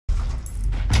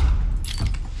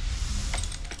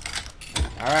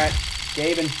Alright,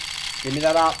 Gabin, give me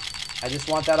that op. I just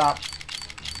want that op.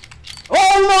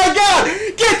 Oh my god!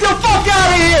 Get the fuck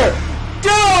out of here!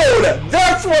 Dude!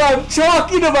 That's what I'm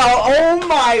talking about! Oh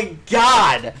my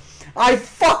god! I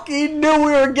fucking knew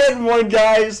we were getting one,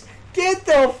 guys! Get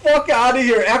the fuck out of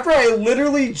here! After I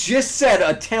literally just said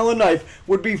a talent knife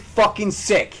would be fucking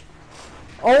sick.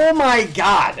 Oh my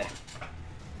god!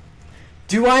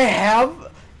 Do I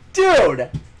have... Dude!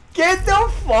 Get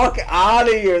the fuck out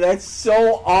of here! That's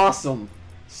so awesome!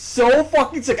 So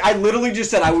fucking sick. I literally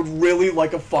just said I would really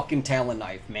like a fucking talent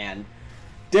knife, man.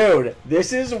 Dude,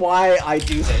 this is why I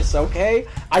do this, okay?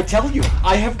 I tell you,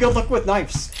 I have good luck with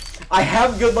knives. I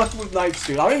have good luck with knives,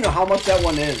 dude. I don't even know how much that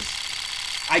one is.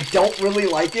 I don't really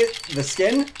like it, the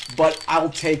skin, but I'll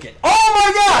take it. Oh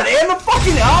my god! And the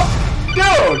fucking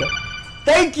up! Dude!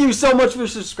 Thank you so much for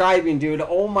subscribing, dude.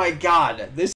 Oh my god. This